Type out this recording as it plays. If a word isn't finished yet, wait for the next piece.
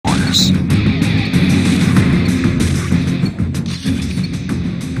orders.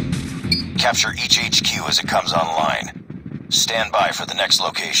 Capture each HQ as it comes online. Stand by for the next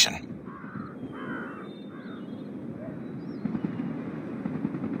location.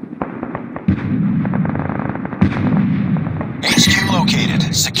 HQ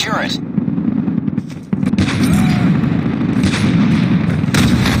located. Secure it.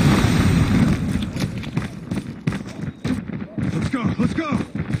 Let's go!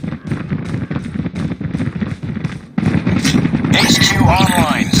 HQ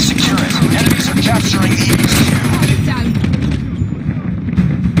online. Secure it. Enemies are capturing the HQ. Down.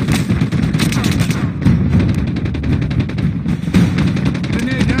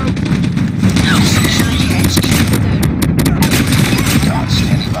 Grenade out! Secure the HQ. Recon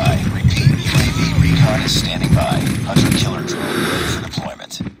standing by. Repeat, UAV recon is standing by. Hunter-killer drone ready for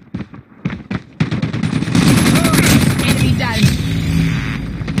deployment. Enemy down.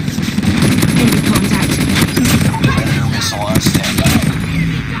 Enemy contact. Predator missile on standby.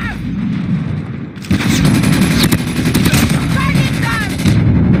 Target down.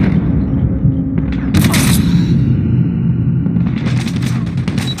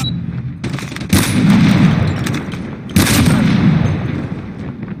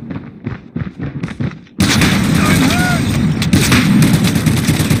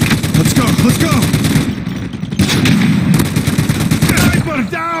 Let's go! Sniper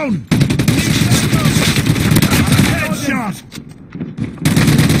down! Headshot!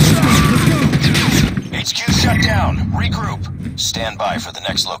 Let's go! HQ shut down. Regroup. Stand by for the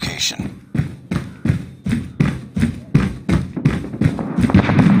next location.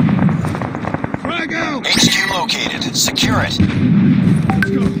 Frag out! HQ located. Secure it.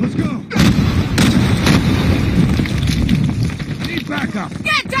 Let's go! Need backup!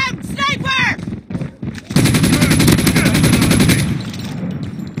 Get down, sniper!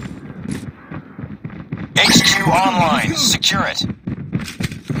 HQ online. Secure it.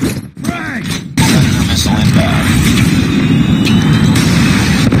 Frag! Predator missile inbound.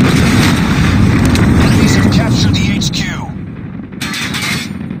 Enemies have captured the HQ.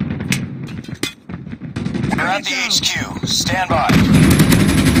 We're at the HQ. Stand by.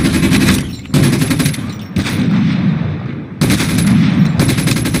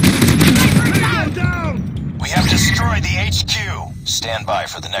 Down! We have destroyed the HQ. Stand by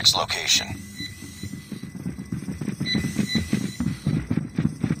for the next location.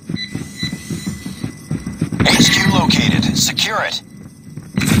 HQ located. Secure it.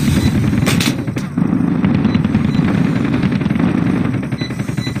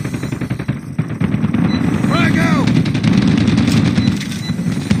 Frag out!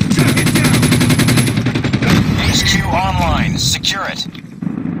 Get down! HQ online. Secure it.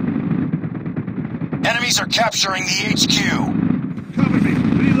 Enemies are capturing the HQ. Cover me!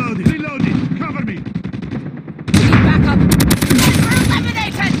 Reloading! Cover me! Need backup. Sniper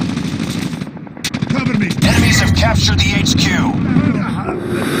eliminated. Cover me! Enemies have captured the HQ.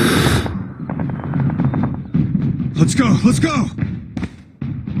 Let's go! Let's go!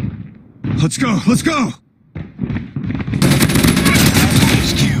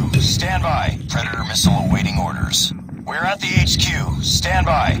 HQ, stand by. Predator missile awaiting orders. We're at the HQ. Stand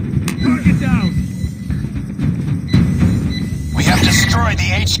by. Target down! We have destroyed the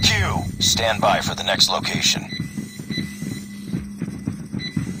HQ. Stand by for the next location.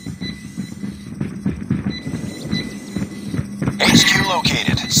 HQ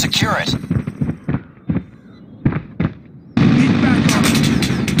located. Secure it. Need backup!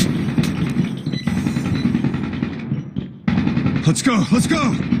 Let's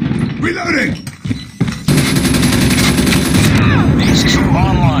go! Reloading! HQ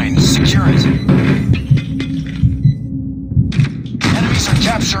online. Secure it. Enemies are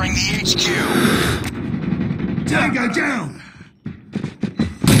capturing the HQ. Tango down!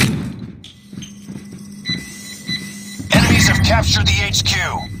 Enemies have captured the HQ.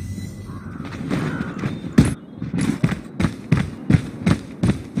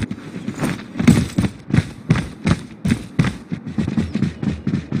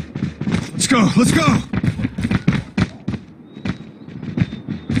 Let's go!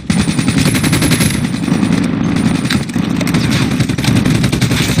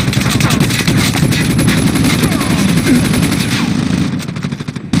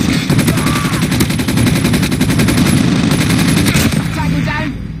 Tango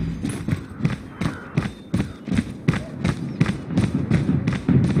down.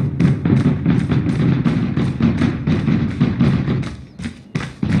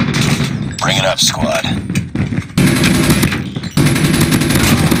 Bring it up, squad. We're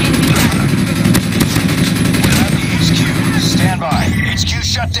at the HQ. Stand by. HQ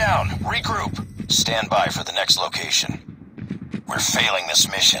shut down. Regroup. Stand by for the next location. We're failing this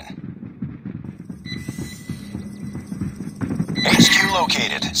mission. HQ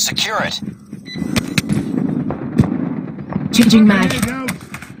located. Secure it. Changing mag. Grenade out.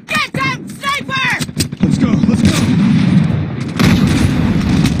 Get down, sniper! Let's go, let's go.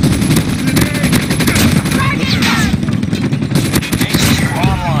 Target down! HQ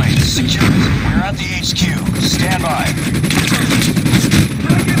online. Secure it. We're at the HQ. Stand by.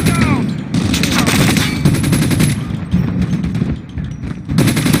 Target down.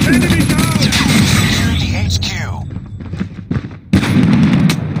 Enemy down. Secure the HQ.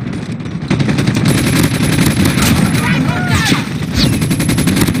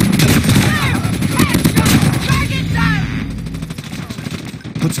 Target down!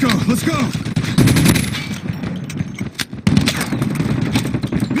 Let's go, let's go.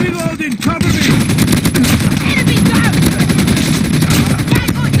 Reloading, cover me. Enemy down!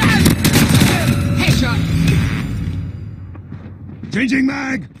 Tango down! Headshot! Changing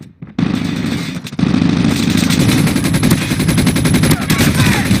mag.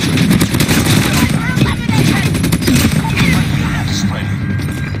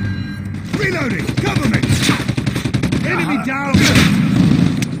 Reloading, cover me. Enemy down.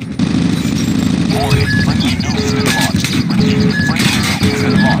 Boarded.